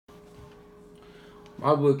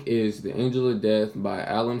My book is The Angel of Death by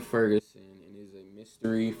Alan Ferguson and is a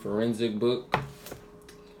mystery forensic book.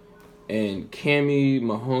 And Cammy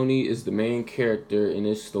Mahoney is the main character in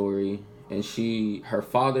this story, and her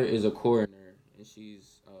father is a coroner, and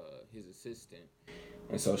she's his assistant,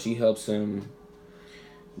 and so she helps him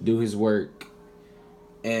do his work.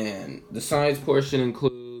 And the science portion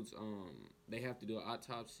includes they have to do an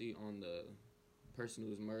autopsy on the person who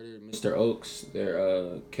was murdered, Mr. Oakes,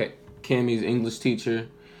 their Cammy's English teacher,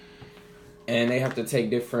 and they have to take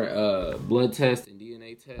different blood tests and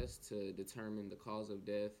DNA tests to determine the cause of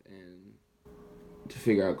death and to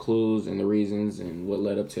figure out clues and the reasons and what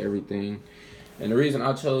led up to everything. And the reason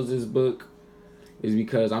I chose this book is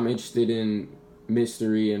because I'm interested in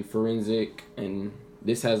mystery and forensic, and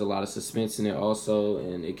this has a lot of suspense in it also,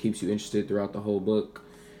 and it keeps you interested throughout the whole book.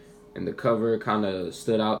 And the cover kind of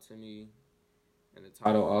stood out to me, and the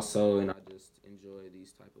title also, and I just enjoy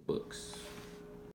these type of books.